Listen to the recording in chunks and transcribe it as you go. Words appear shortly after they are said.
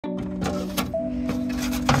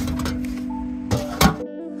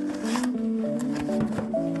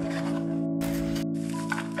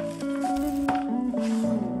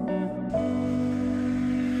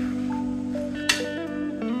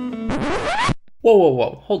Whoa, whoa,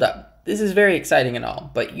 whoa, hold up. This is very exciting and all,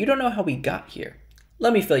 but you don't know how we got here.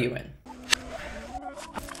 Let me fill you in.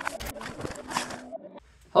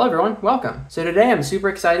 Hello everyone, welcome. So today I'm super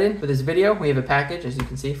excited for this video. We have a package, as you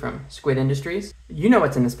can see, from Squid Industries. You know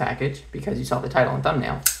what's in this package because you saw the title and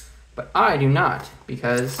thumbnail, but I do not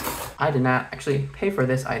because I did not actually pay for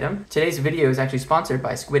this item. Today's video is actually sponsored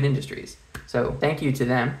by Squid Industries. So thank you to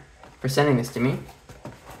them for sending this to me.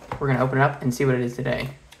 We're gonna open it up and see what it is today.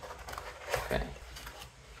 Okay.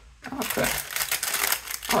 Okay.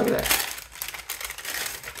 Oh, look at that.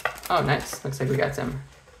 Oh, nice. Looks like we got some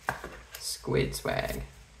squid swag.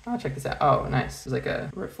 Oh, check this out. Oh, nice. There's like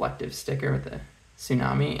a reflective sticker with the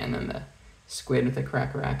tsunami and then the squid with the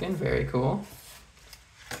crack-a-rackin'. Very cool.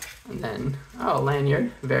 And then, oh,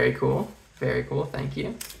 lanyard. Very cool. Very cool. Thank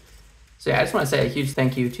you. So yeah, I just want to say a huge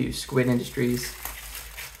thank you to Squid Industries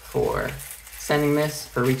for sending this,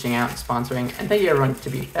 for reaching out and sponsoring. And thank you everyone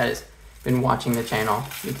that has been watching the channel,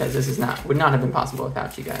 because this would not have been possible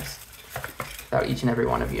without you guys. Without each and every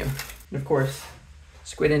one of you. And of course,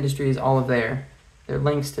 Squid Industries, all of their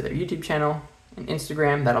links to their YouTube channel and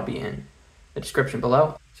Instagram, that'll be in the description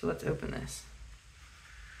below. So let's open this.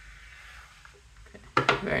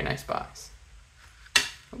 Okay, very nice box.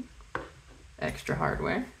 Oh, extra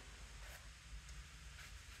hardware.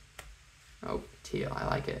 Oh, teal, I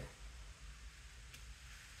like it.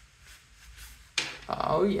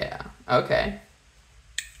 Oh yeah, okay.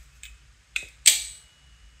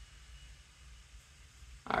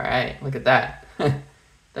 All right, look at that.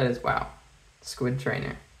 That is, wow.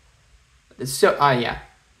 Squidtrainer. It's so, yeah.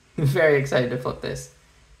 Very excited to flip this.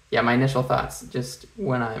 Yeah, my initial thoughts, just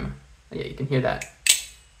when yeah, you can hear that.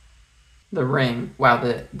 The ring, wow,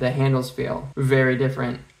 the handles feel very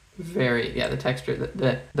different. Yeah, the texture,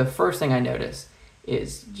 the first thing I notice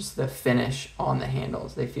is just the finish on the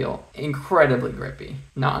handles. They feel incredibly grippy.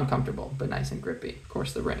 Not uncomfortable, but nice and grippy. Of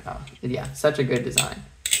course, the ring, oh, yeah, such a good design.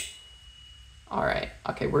 All right,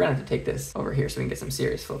 okay, we're gonna have to take this over here so we can get some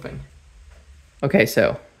serious flipping. Okay,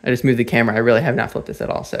 so I just moved the camera. I really have not flipped this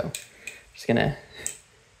at all, so I'm just gonna,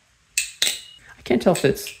 I can't tell if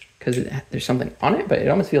it's because there's something on it, but it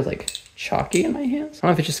almost feels like chalky in my hands. I don't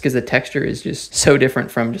know if it's just because the texture is just so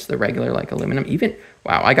different from just the regular like aluminum. Even,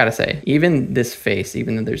 wow, I gotta say, even this face,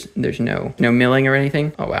 even though there's no milling or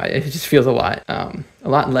anything, oh wow, it just feels a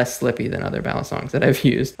lot less slippy than other Balisongs that I've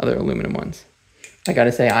used, other aluminum ones. I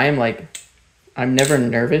gotta say, I'm never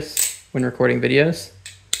nervous when recording videos.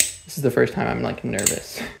 This is the first time I'm like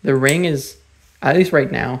nervous. The ring is, at least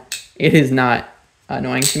right now, it is not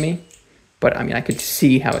annoying to me, but I mean, I could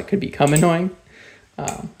see how it could become annoying.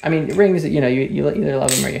 I mean, rings, you know, you either love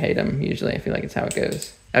them or you hate them. Usually, I feel like it's how it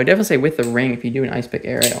goes. I would definitely say with the ring, if you do an ice pick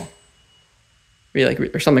aerial, really,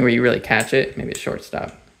 or something where you really catch it, maybe a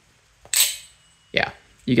shortstop. Yeah,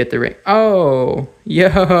 you get the ring. Oh,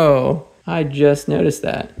 yo, I just noticed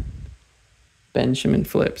that. Benjamin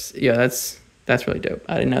flips. Yeah, that's really dope.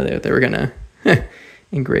 I didn't know that they were gonna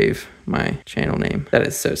engrave my channel name. That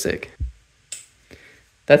is so sick.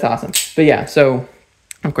 That's awesome. But yeah, so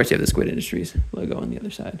of course you have the Squid Industries logo on the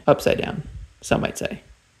other side. Upside down, some might say.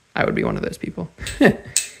 I would be one of those people.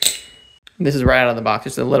 This is right out of the box.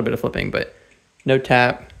 Just a little bit of flipping, but no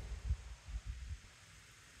tap.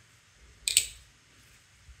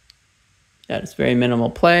 Yeah, it's very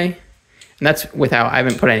minimal play. And that's without, I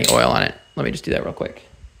haven't put any oil on it. Let me just do that real quick.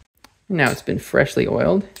 Now it's been freshly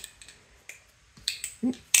oiled.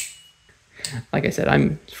 Like I said,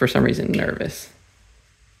 I'm for some reason nervous.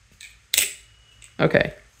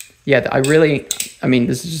 Okay. Yeah, I mean,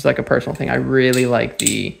 this is just like a personal thing. I really like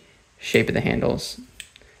the shape of the handles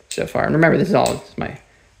so far. And remember, this is all just my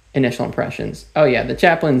initial impressions. Oh yeah, the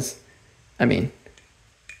Chaplains, I mean,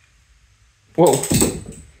 whoa.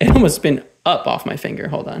 It almost spin up off my finger.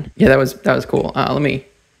 Hold on. Yeah, that was cool. Let me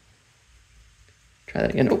try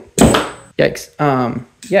that again. Oh, yikes.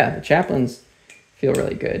 Yeah, the Chaplains feel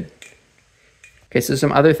really good. Okay, so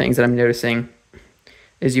some other things that I'm noticing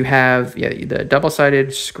is you have the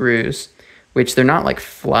double-sided screws, which they're not like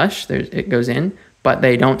flush. It goes in, but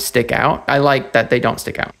they don't stick out. I like that they don't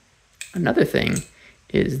stick out. Another thing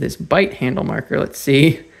is this bite handle marker. Let's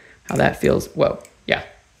see how that feels. Whoa, yeah,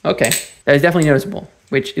 okay. That is definitely noticeable,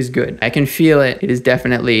 which is good. I can feel it. It is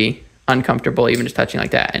definitely uncomfortable, even just touching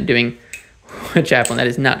like that and doing a Chaplain that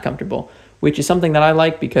is not comfortable, which is something that I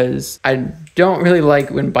like because I don't really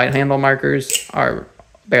like when bite handle markers are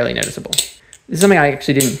barely noticeable. This is something I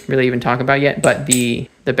actually didn't really even talk about yet, but the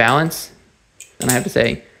balance, and I have to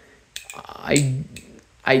say,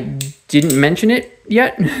 I didn't mention it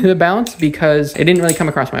yet, the balance, because it didn't really come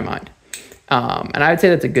across my mind. And I would say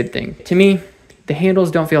that's a good thing. To me, the handles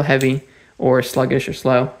don't feel heavy or sluggish or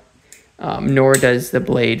slow. nor does the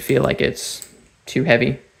blade feel like it's too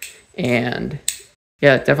heavy. And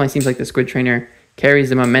yeah, it definitely seems like the Squidtrainer carries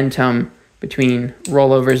the momentum between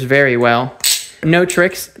rollovers very well. No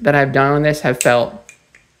tricks that I've done on this have felt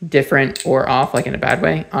different or off, like in a bad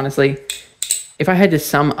way. Honestly, if I had to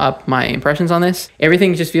sum up my impressions on this,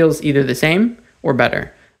 everything just feels either the same or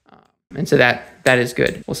better. And so that is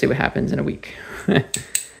good. We'll see what happens in a week.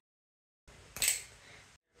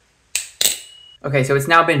 Okay, so it's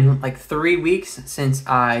now been like 3 weeks since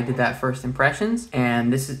I did that first impressions, and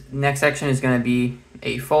next section is going to be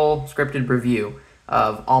a full scripted review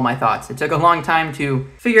of all my thoughts. It took a long time to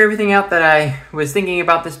figure everything out that I was thinking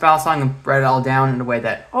about this Balisong and write it all down in a way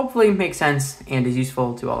that hopefully makes sense and is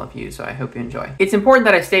useful to all of you, so I hope you enjoy. It's important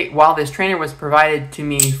that I state, while this trainer was provided to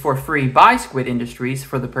me for free by Squid Industries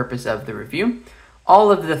for the purpose of the review,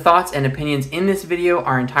 all of the thoughts and opinions in this video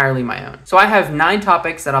are entirely my own. So I have 9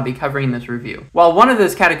 topics that I'll be covering in this review. While one of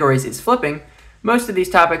those categories is flipping, most of these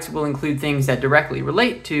topics will include things that directly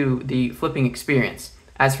relate to the flipping experience.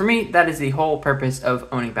 As for me, that is the whole purpose of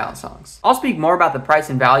owning Balisongs. I'll speak more about the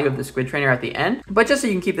price and value of the Squidtrainer at the end, but just so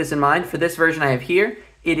you can keep this in mind, for this version I have here,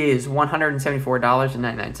 it is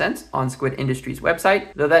 $174.99 on Squid Industries'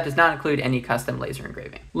 website, though that does not include any custom laser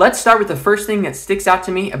engraving. Let's start with the first thing that sticks out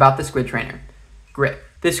to me about the Squidtrainer: grip.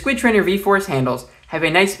 The Squidtrainer V4's handles have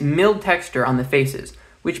a nice milled texture on the faces,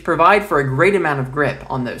 which provide for a great amount of grip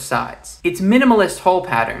on those sides. Its minimalist hole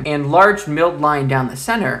pattern and large milled line down the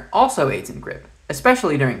center also aids in grip,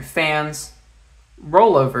 especially during fans,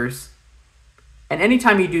 rollovers, and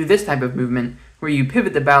anytime you do this type of movement where you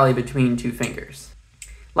pivot the bally between 2 fingers,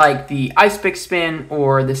 like the ice pick spin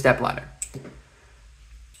or the step ladder.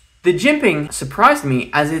 The jimping surprised me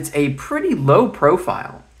as it's a pretty low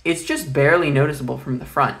profile. It's just barely noticeable from the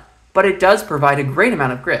front, but it does provide a great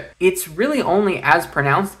amount of grip. It's really only as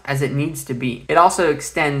pronounced as it needs to be. It also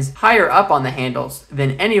extends higher up on the handles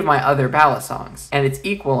than any of my other Balisongs, and it's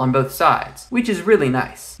equal on both sides, which is really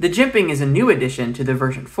nice. The jimping is a new addition to the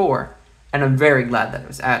version 4, and I'm very glad that it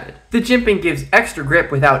was added. The jimping gives extra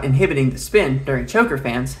grip without inhibiting the spin during choker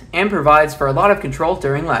fans, and provides for a lot of control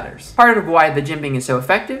during ladders. Part of why the jimping is so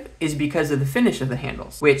effective is because of the finish of the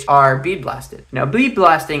handles, which are bead blasted. Now, bead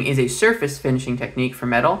blasting is a surface finishing technique for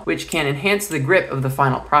metal, which can enhance the grip of the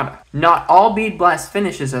final product. Not all bead blast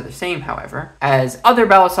finishes are the same, however, as other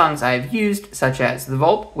Balisongs I have used, such as the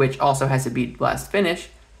Volt, which also has a bead blast finish,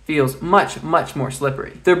 feels much more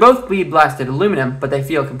slippery. They're both bead blasted aluminum, but they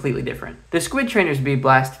feel completely different. The Squidtrainer's bead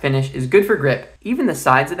blast finish is good for grip. Even the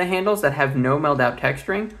sides of the handles that have no milled out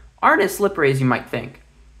texturing aren't as slippery as you might think.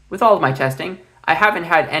 With all of my testing, I haven't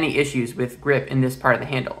had any issues with grip in this part of the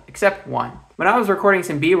handle, except one. When I was recording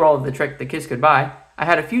some B-roll of the trick The Kiss Goodbye, I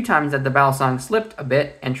had a few times that the Balisong slipped a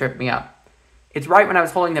bit and tripped me up. It's right when I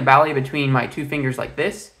was holding the bally between my 2 fingers like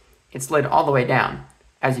this, it slid all the way down,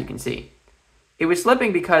 as you can see. It was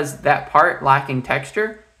slipping because that part lacking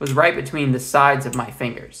texture was right between the sides of my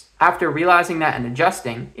fingers. After realizing that and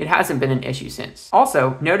adjusting, it hasn't been an issue since.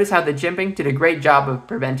 Also, notice how the jimping did a great job of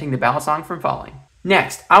preventing the Balisong from falling.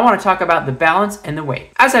 Next, I want to talk about the balance and the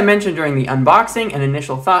weight. As I mentioned during the unboxing and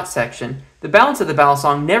initial thoughts section, the balance of the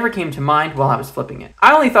Balisong never came to mind while I was flipping it.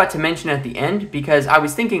 I only thought to mention it at the end because I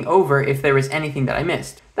was thinking over if there was anything that I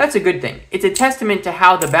missed. That's a good thing. It's a testament to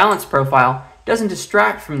how the balance profile doesn't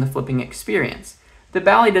distract from the flipping experience. The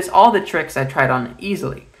bally does all the tricks I tried on it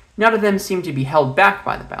easily. None of them seem to be held back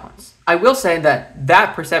by the balance. I will say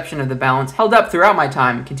that perception of the balance held up throughout my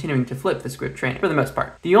time continuing to flip the Squidtrainer for the most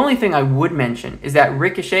part. The only thing I would mention is that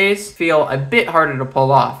ricochets feel a bit harder to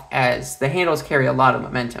pull off as the handles carry a lot of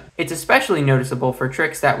momentum. It's especially noticeable for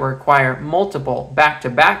tricks that require multiple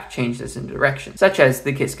back-to-back changes in direction, such as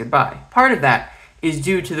the Kiss Goodbye. Part of that is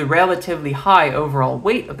due to the relatively high overall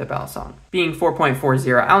weight of the Balisong, being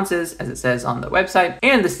 4.40 ounces, as it says on the website,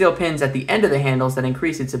 and the steel pins at the end of the handles that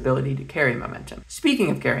increase its ability to carry momentum.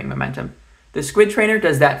 Speaking of carrying momentum, the Squidtrainer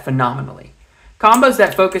does that phenomenally. Combos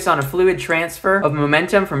that focus on a fluid transfer of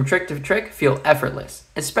momentum from trick to trick feel effortless,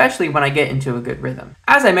 especially when I get into a good rhythm.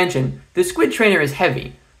 As I mentioned, the Squidtrainer is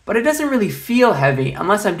heavy, but it doesn't really feel heavy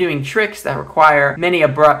unless I'm doing tricks that require many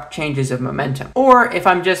abrupt changes of momentum, or if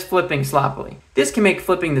I'm just flipping sloppily. This can make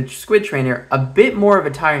flipping the Squidtrainer a bit more of a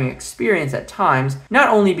tiring experience at times, not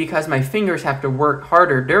only because my fingers have to work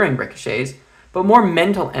harder during ricochets, but more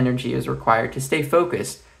mental energy is required to stay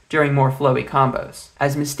focused during more flowy combos,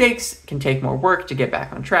 as mistakes can take more work to get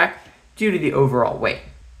back on track due to the overall weight.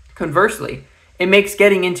 Conversely, it makes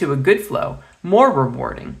getting into a good flow more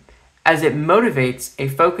rewarding, as it motivates a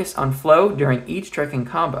focus on flow during each trick and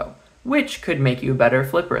combo, which could make you a better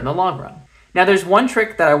flipper in the long run. Now there's one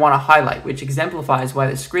trick that I want to highlight which exemplifies why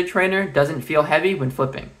the Squidtrainer doesn't feel heavy when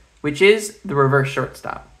flipping: which is the reverse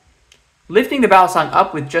shortstop. Lifting the Balisong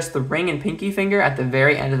up with just the ring and pinky finger at the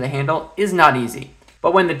very end of the handle is not easy.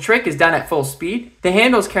 But when the trick is done at full speed, the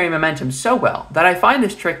handles carry momentum so well that I find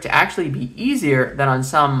this trick to actually be easier than on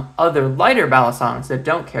some other lighter Balisongs that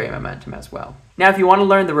don't carry momentum as well. Now, if you want to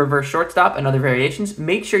learn the reverse shortstop and other variations,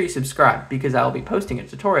 make sure you subscribe because I will be posting a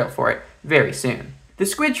tutorial for it very soon. The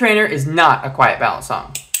Squidtrainer is not a quiet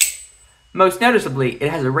Balisong. Most noticeably, it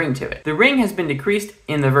has a ring to it. The ring has been decreased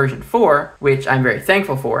in the version 4, which I'm very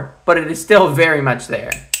thankful for, but it is still very much there.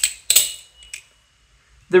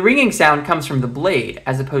 The ringing sound comes from the blade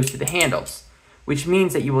as opposed to the handles, which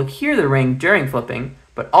means that you will hear the ring during flipping,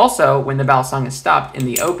 but also when the Balisong is stopped in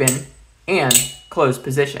the open and closed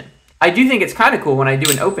position. I do think it's kind of cool when I do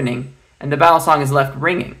an opening and the Balisong is left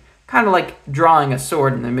ringing, kind of like drawing a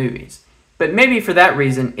sword in the movies. But maybe for that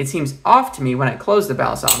reason, it seems off to me when I close the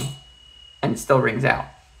Balisong and it still rings out.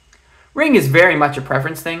 Ring is very much a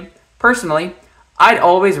preference thing. Personally, I'd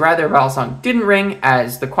always rather a Balisong didn't ring,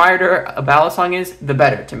 as the quieter a Balisong is, the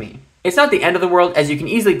better to me. It's not the end of the world, as you can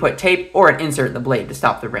easily put tape or an insert in the blade to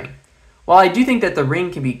stop the ring. While I do think that the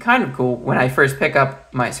ring can be kind of cool when I first pick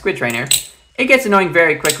up my Squidtrainer, it gets annoying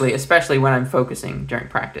very quickly, especially when I'm focusing during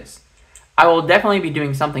practice. I will definitely be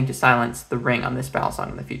doing something to silence the ring on this Balisong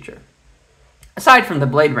in the future. Aside from the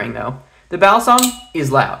blade ring though, the Balisong is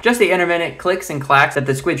loud. Just the intermittent clicks and clacks that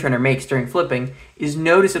the Squidtrainer makes during flipping is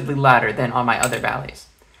noticeably louder than on my other Balis.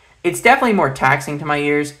 It's definitely more taxing to my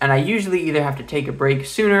ears, and I usually either have to take a break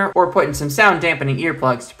sooner or put in some sound dampening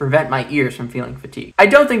earplugs to prevent my ears from feeling fatigued. I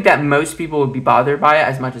don't think that most people would be bothered by it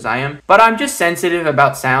as much as I am, but I'm just sensitive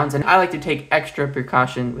about sounds and I like to take extra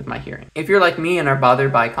precaution with my hearing. If you're like me and are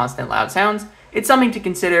bothered by constant loud sounds, it's something to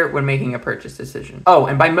consider when making a purchase decision. Oh,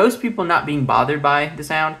 and by most people not being bothered by the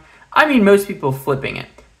sound, I mean most people flipping it.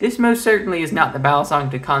 This most certainly is not the Balisong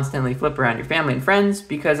to constantly flip around your family and friends,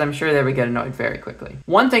 because I'm sure they would get annoyed very quickly.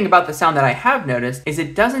 One thing about the sound that I have noticed is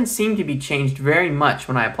it doesn't seem to be changed very much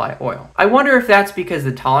when I apply oil. I wonder if that's because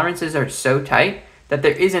the tolerances are so tight that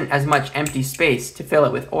there isn't as much empty space to fill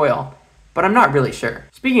it with oil, but I'm not really sure.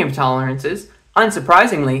 Speaking of tolerances,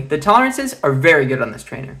 unsurprisingly, the tolerances are very good on this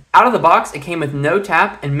trainer. Out of the box, it came with no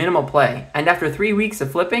tap and minimal play, and after 3 weeks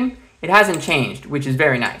of flipping, it hasn't changed, which is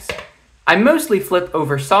very nice. I mostly flip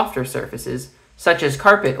over softer surfaces, such as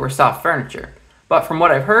carpet or soft furniture, but from what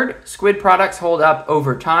I've heard, Squid products hold up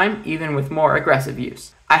over time, even with more aggressive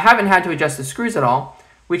use. I haven't had to adjust the screws at all,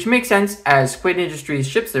 which makes sense as Squid Industries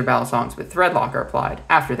ships their Balisongs with thread locker applied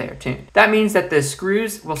after they are tuned. That means that the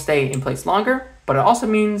screws will stay in place longer, but it also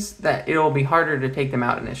means that it will be harder to take them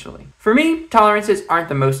out initially. For me, tolerances aren't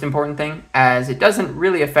the most important thing, as it doesn't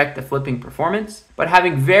really affect the flipping performance, but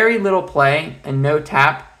having very little play and no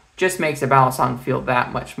tap just makes a Balisong feel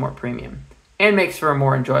that much more premium, and makes for a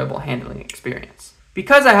more enjoyable handling experience.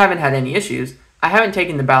 Because I haven't had any issues, I haven't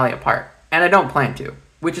taken the Bali apart, and I don't plan to,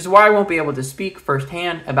 which is why I won't be able to speak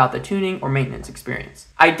firsthand about the tuning or maintenance experience.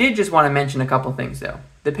 I did just want to mention a couple things though.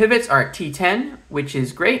 The pivots are T10, which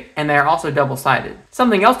is great, and they are also double-sided.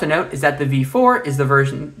 Something else to note is that the V4 is the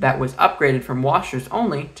version that was upgraded from washers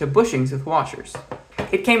only to bushings with washers.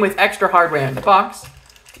 It came with extra hardware in the box,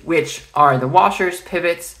 which are the washers,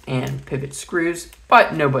 pivots, and pivot screws,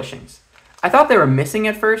 but no bushings. I thought they were missing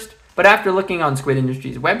at first, but after looking on Squid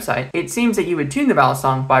Industries' website, it seems that you would tune the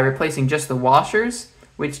Balisong by replacing just the washers,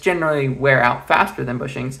 which generally wear out faster than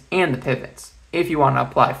bushings, and the pivots, if you want to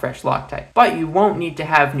apply fresh Loctite. But you won't need to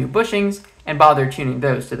have new bushings and bother tuning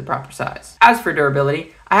those to the proper size. As for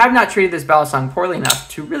durability, I have not treated this Balisong poorly enough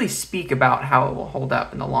to really speak about how it will hold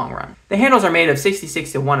up in the long run. The handles are made of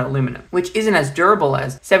 66:1 aluminum, which isn't as durable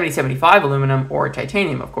as 70-75 aluminum or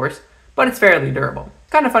titanium, of course, but it's fairly durable.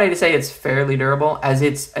 Kind of funny to say it's fairly durable, as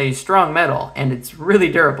it's a strong metal and it's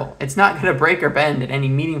really durable. It's not going to break or bend in any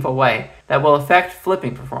meaningful way that will affect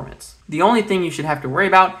flipping performance. The only thing you should have to worry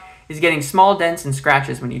about is getting small dents and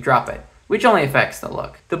scratches when you drop it, which only affects the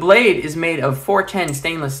look. The blade is made of 410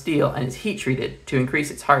 stainless steel and is heat treated to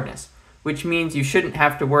increase its hardness, which means you shouldn't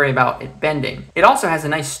have to worry about it bending. It also has a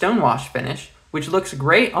nice stonewash finish, which looks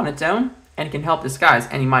great on its own and can help disguise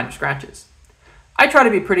any minor scratches. I try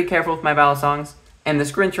to be pretty careful with my Balisongs, and the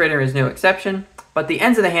Squidtrainer is no exception, but the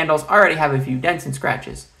ends of the handles already have a few dents and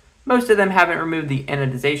scratches. Most of them haven't removed the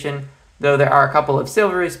anodization, though there are a couple of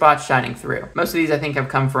silvery spots shining through. Most of these I think have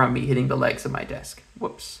come from me hitting the legs of my desk.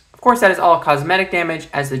 Whoops. Of course, that is all cosmetic damage,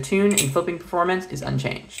 as the tune and flipping performance is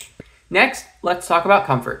unchanged. Next, let's talk about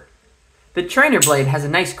comfort. The trainer blade has a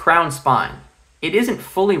nice crown spine. It isn't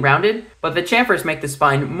fully rounded, but the chamfers make the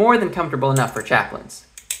spine more than comfortable enough for chaplains.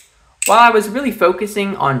 While I was really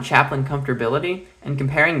focusing on chaplain comfortability and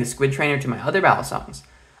comparing the Squidtrainer to my other Balisongs,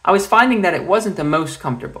 I was finding that it wasn't the most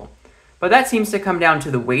comfortable. But that seems to come down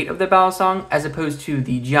to the weight of the Balisong as opposed to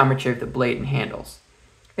the geometry of the blade and handles.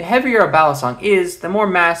 The heavier a Balisong is, the more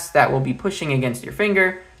mass that will be pushing against your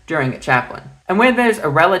finger during a chaplain. And when there's a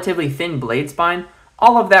relatively thin blade spine,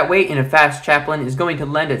 all of that weight in a fast chaplain is going to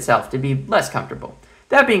lend itself to be less comfortable.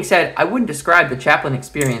 That being said, I wouldn't describe the chaplain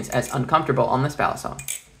experience as uncomfortable on this Balisong.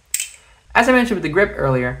 As I mentioned with the grip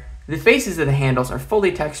earlier, the faces of the handles are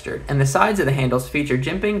fully textured, and the sides of the handles feature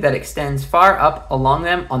jimping that extends far up along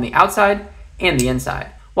them on the outside and the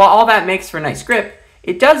inside. While all that makes for nice grip,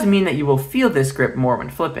 it does mean that you will feel this grip more when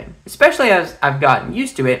flipping. Especially as I've gotten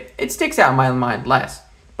used to it, it sticks out in my mind less.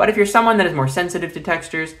 But if you're someone that is more sensitive to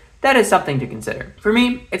textures, that is something to consider. For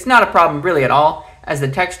me, it's not a problem really at all, as the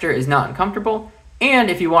texture is not uncomfortable, and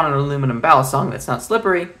if you want an aluminum Balisong that's not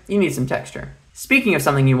slippery, you need some texture. Speaking of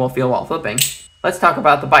something you will feel while flipping, let's talk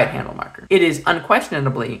about the bite handle marker. It is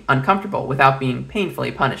unquestionably uncomfortable without being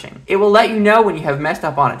painfully punishing. It will let you know when you have messed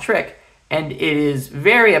up on a trick, and it is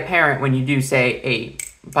very apparent when you do, say, a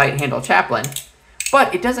bite handle chaplain,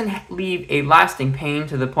 but it doesn't leave a lasting pain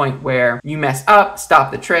to the point where you mess up,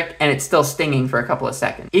 stop the trick, and it's still stinging for a couple of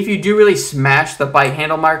seconds. If you do really smash the bite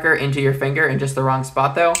handle marker into your finger in just the wrong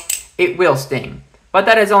spot though, it will sting. But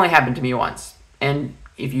that has only happened to me once, and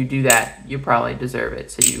if you do that, you probably deserve it,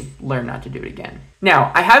 so you learn not to do it again.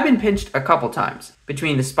 Now, I have been pinched a couple times,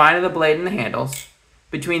 between the spine of the blade and the handles,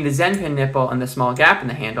 between the Zen pin nipple and the small gap in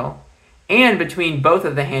the handle, and between both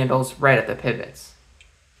of the handles right at the pivots.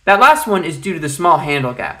 That last one is due to the small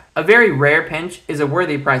handle gap. A very rare pinch is a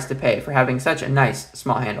worthy price to pay for having such a nice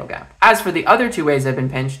small handle gap. As for the other two ways I've been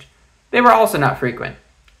pinched, they were also not frequent.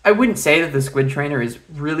 I wouldn't say that the Squidtrainer is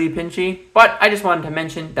really pinchy, but I just wanted to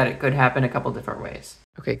mention that it could happen a couple different ways.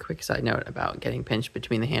 Okay, quick side note about getting pinched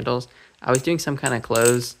between the handles. I was doing some kind of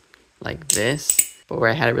close like this, but where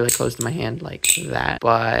I had it really close to my hand like that,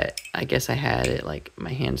 but I guess I had it like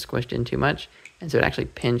my hand squished in too much, and so it actually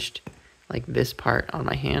pinched like this part on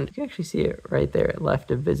my hand. You can actually see it right there. It left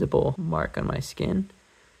a visible mark on my skin.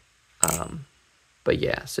 But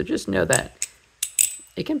yeah, so just know that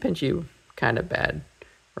it can pinch you kind of bad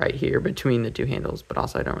right here between the two handles, but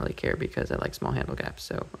also I don't really care because I like small handle gaps.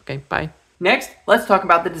 So, okay, bye. Next, let's talk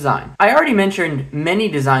about the design. I already mentioned many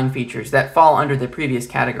design features that fall under the previous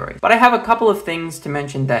category, but I have a couple of things to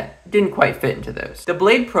mention that didn't quite fit into those. The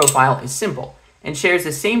blade profile is simple and shares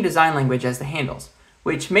the same design language as the handles,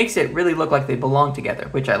 which makes it really look like they belong together,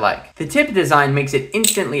 which I like. The tip design makes it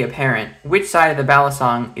instantly apparent which side of the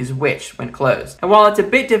Balisong is which when closed. And while it's a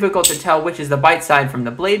bit difficult to tell which is the bite side from the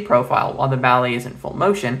blade profile while the Bali is in full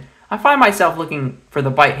motion, I find myself looking for the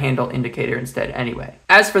bite handle indicator instead anyway.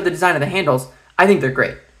 As for the design of the handles, I think they're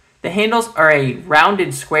great. The handles are a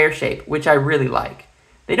rounded square shape, which I really like.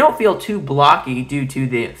 They don't feel too blocky due to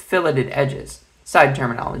the filleted edges. Side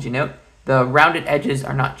terminology note. The rounded edges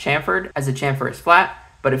are not chamfered, as a chamfer is flat,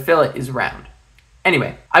 but a fillet is round.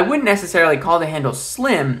 Anyway, I wouldn't necessarily call the handles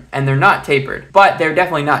slim, and they're not tapered, but they're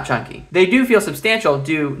definitely not chunky. They do feel substantial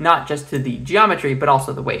due not just to the geometry, but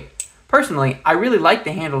also the weight. Personally, I really like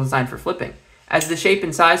the handle design for flipping, as the shape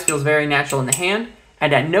and size feels very natural in the hand,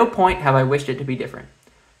 and at no point have I wished it to be different.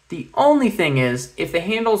 The only thing is, if the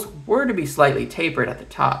handles were to be slightly tapered at the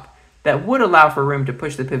top, that would allow for room to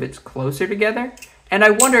push the pivots closer together, and I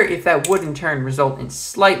wonder if that would in turn result in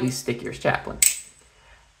slightly stickier chaplains.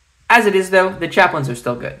 As it is though, the chaplains are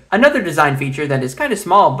still good. Another design feature that is kind of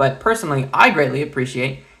small, but personally I greatly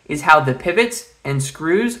appreciate, is how the pivots and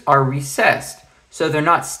screws are recessed so they're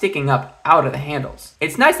not sticking up out of the handles.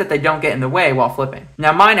 It's nice that they don't get in the way while flipping.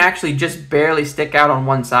 Now mine actually just barely stick out on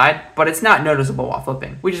one side, but it's not noticeable while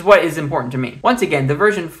flipping, which is what is important to me. Once again, the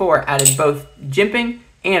version 4 added both jimping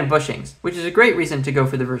and bushings, which is a great reason to go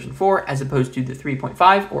for the version 4 as opposed to the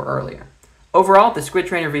 3.5 or earlier. Overall, the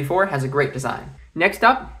Squidtrainer V4 has a great design. Next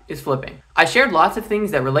up is flipping. I shared lots of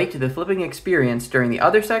things that relate to the flipping experience during the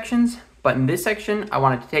other sections, but in this section, I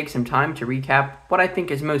wanted to take some time to recap what I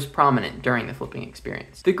think is most prominent during the flipping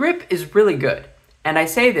experience. The grip is really good, and I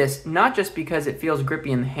say this not just because it feels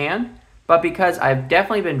grippy in the hand, but because I've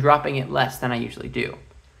definitely been dropping it less than I usually do.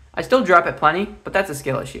 I still drop it plenty, but that's a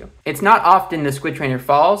skill issue. It's not often the Squidtrainer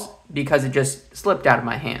falls because it just slipped out of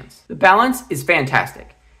my hands. The balance is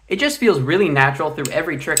fantastic. It just feels really natural through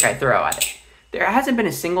every trick I throw at it. There hasn't been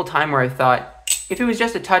a single time where I thought, if it was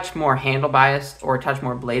just a touch more handle biased or a touch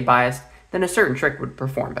more blade biased, then a certain trick would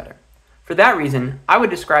perform better. For that reason, I would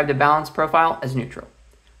describe the balance profile as neutral.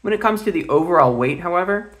 When it comes to the overall weight,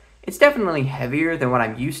 however, it's definitely heavier than what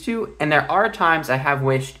I'm used to, and there are times I have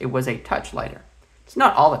wished it was a touch lighter. It's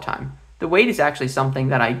not all the time. The weight is actually something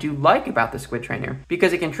that I do like about the Squidtrainer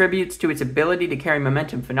because it contributes to its ability to carry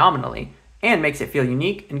momentum phenomenally, and makes it feel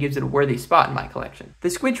unique and gives it a worthy spot in my collection. The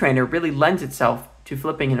Squidtrainer really lends itself to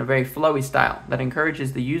flipping in a very flowy style that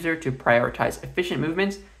encourages the user to prioritize efficient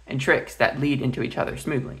movements and tricks that lead into each other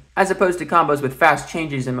smoothly, as opposed to combos with fast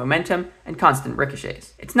changes in momentum and constant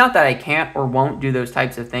ricochets. It's not that I can't or won't do those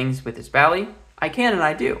types of things with this Bally. I can and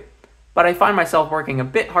I do, but I find myself working a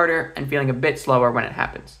bit harder and feeling a bit slower when it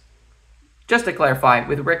happens. Just to clarify,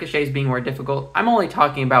 with ricochets being more difficult, I'm only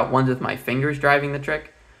talking about ones with my fingers driving the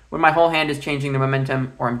trick. When my whole hand is changing the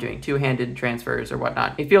momentum, or I'm doing two-handed transfers or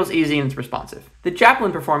whatnot, it feels easy and it's responsive. The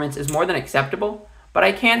Chaplin performance is more than acceptable, but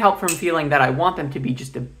I can't help from feeling that I want them to be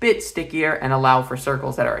just a bit stickier and allow for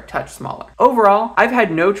circles that are a touch smaller. Overall, I've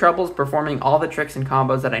had no troubles performing all the tricks and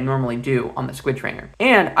combos that I normally do on the Squidtrainer,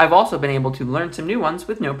 and I've also been able to learn some new ones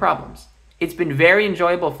with no problems. It's been very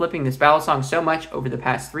enjoyable flipping this Balisong so much over the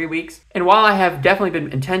past 3 weeks, and while I have definitely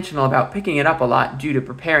been intentional about picking it up a lot due to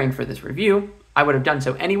preparing for this review, I would have done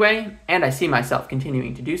so anyway, and I see myself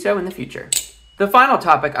continuing to do so in the future. The final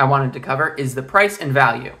topic I wanted to cover is the price and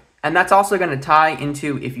value. And that's also going to tie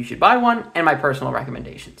into if you should buy one and my personal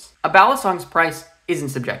recommendations. A Balisong's price isn't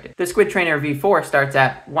subjective. The Squidtrainer V4 starts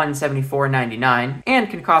at $174.99 and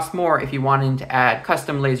can cost more if you wanted to add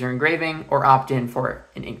custom laser engraving or opt in for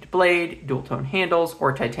an inked blade, dual tone handles,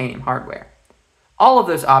 or titanium hardware. All of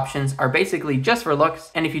those options are basically just for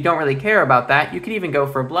looks, and if you don't really care about that, you could even go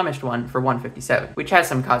for a blemished one for $157, which has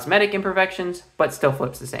some cosmetic imperfections, but still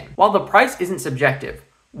flips the same. While the price isn't subjective,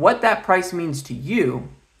 what that price means to you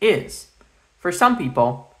is. For some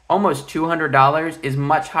people, almost $200 is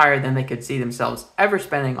much higher than they could see themselves ever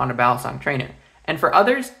spending on a Balisong trainer. And for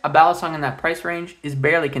others, a Balisong in that price range is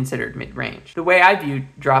barely considered mid-range. The way I view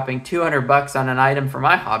dropping $200 on an item for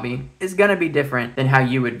my hobby is gonna be different than how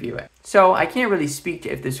you would view it. So I can't really speak to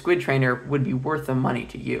if the Squidtrainer would be worth the money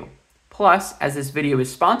to you. Plus, as this video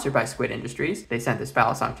is sponsored by Squid Industries, they sent this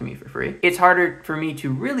Balisong to me for free, it's harder for me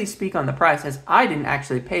to really speak on the price as I didn't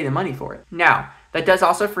actually pay the money for it. Now, that does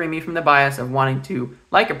also free me from the bias of wanting to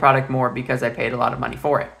like a product more because I paid a lot of money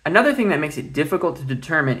for it. Another thing that makes it difficult to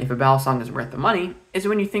determine if a Balisong is worth the money is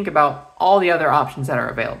when you think about all the other options that are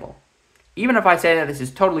available. Even if I say that this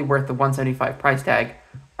is totally worth the $175 price tag,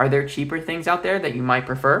 are there cheaper things out there that you might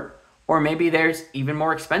prefer? Or maybe there's even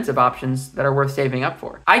more expensive options that are worth saving up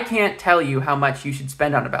for. I can't tell you how much you should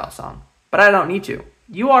spend on a Balisong, but I don't need to.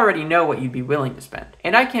 You already know what you'd be willing to spend.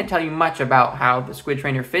 And I can't tell you much about how the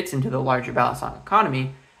Squidtrainer fits into the larger Balisong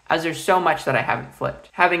economy, as there's so much that I haven't flipped.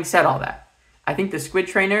 Having said all that, I think the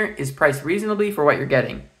Squidtrainer is priced reasonably for what you're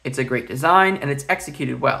getting. It's a great design and it's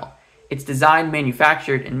executed well. It's designed,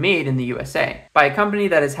 manufactured, and made in the USA by a company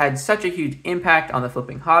that has had such a huge impact on the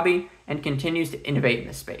flipping hobby and continues to innovate in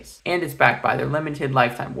this space. And it's backed by their limited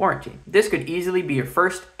lifetime warranty. This could easily be your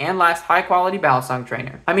first and last high-quality Balisong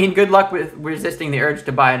trainer. I mean, good luck with resisting the urge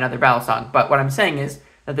to buy another Balisong, but what I'm saying is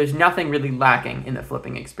that there's nothing really lacking in the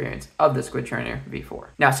flipping experience of the Squidtrainer V4.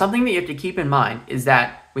 Now, something that you have to keep in mind is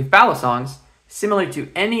that with Balisongs, similar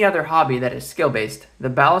to any other hobby that is skill-based, the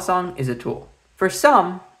Balisong is a tool. For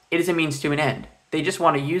some, it is a means to an end. They just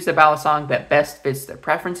want to use the Balisong that best fits their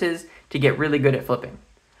preferences to get really good at flipping.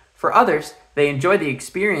 For others, they enjoy the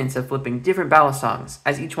experience of flipping different Balisongs,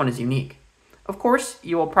 as each one is unique. Of course,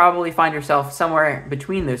 you will probably find yourself somewhere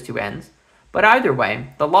between those two ends, but either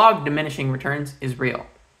way, the law of diminishing returns is real.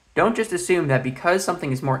 Don't just assume that because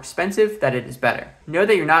something is more expensive that it is better. Know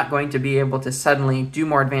that you're not going to be able to suddenly do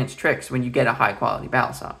more advanced tricks when you get a high quality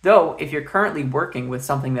Balisong. Though, if you're currently working with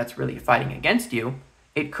something that's really fighting against you,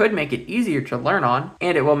 it could make it easier to learn on,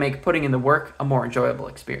 and it will make putting in the work a more enjoyable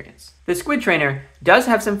experience. The Squidtrainer does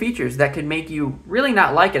have some features that could make you really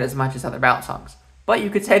not like it as much as other Balisongs, but you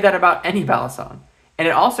could say that about any Balisong. And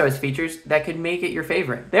it also has features that could make it your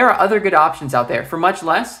favorite. There are other good options out there for much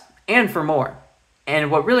less and for more.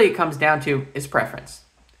 And what really it comes down to is preference.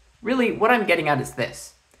 Really, what I'm getting at is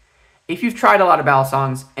this. If you've tried a lot of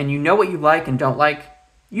Balisongs and you know what you like and don't like,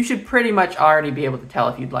 you should pretty much already be able to tell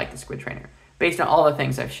if you'd like the Squidtrainer, based on all the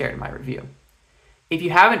things I've shared in my review. If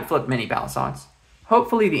you haven't flipped many Balisongs,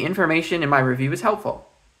 hopefully the information in my review is helpful,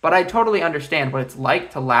 but I totally understand what it's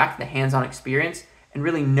like to lack the hands-on experience and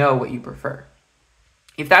really know what you prefer.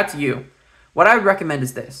 If that's you, what I would recommend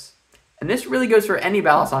is this, and this really goes for any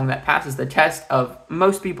Balisong that passes the test of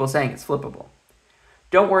most people saying it's flippable.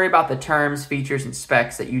 Don't worry about the terms, features, and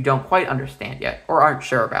specs that you don't quite understand yet or aren't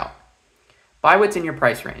sure about. Buy what's in your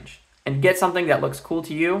price range, and get something that looks cool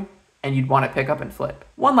to you and you'd want to pick up and flip.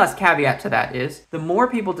 One last caveat to that is, the more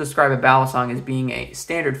people describe a Balisong as being a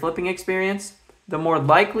standard flipping experience, the more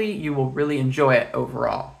likely you will really enjoy it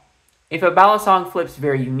overall. If a Balisong flips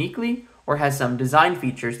very uniquely or has some design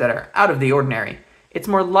features that are out of the ordinary, it's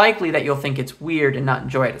more likely that you'll think it's weird and not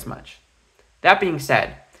enjoy it as much. That being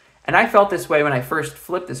said, and I felt this way when I first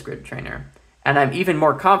flipped the Squidtrainer, and I'm even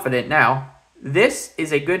more confident now, this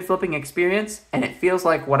is a good flipping experience, and it feels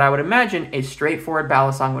like what I would imagine a straightforward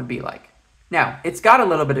Balisong would be like. Now, it's got a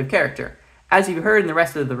little bit of character. As you heard in the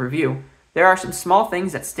rest of the review, there are some small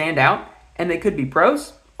things that stand out, and they could be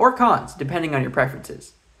pros or cons, depending on your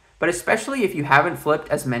preferences. But especially if you haven't flipped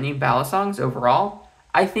as many Balisongs overall,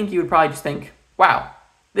 I think you would probably just think, wow,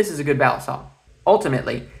 this is a good Balisong.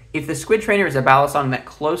 Ultimately, if the Squidtrainer is a Balisong that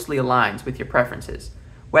closely aligns with your preferences,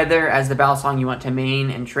 whether as the Balisong you want to main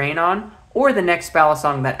and train on, or the next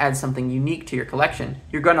Balisong that adds something unique to your collection,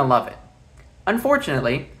 you're going to love it.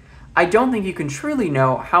 Unfortunately, I don't think you can truly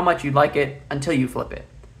know how much you'd like it until you flip it.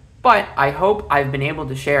 But I hope I've been able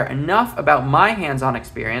to share enough about my hands-on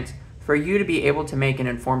experience for you to be able to make an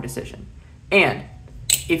informed decision. And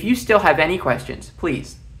if you still have any questions,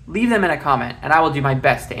 please leave them in a comment and I will do my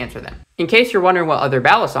best to answer them. In case you're wondering what other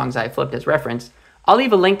Balisongs I flipped as reference, I'll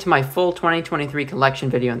leave a link to my full 2023 collection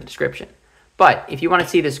video in the description. But if you want to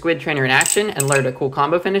see the Squidtrainer in action and learn a cool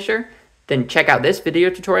combo finisher, then check out this video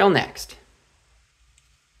tutorial next.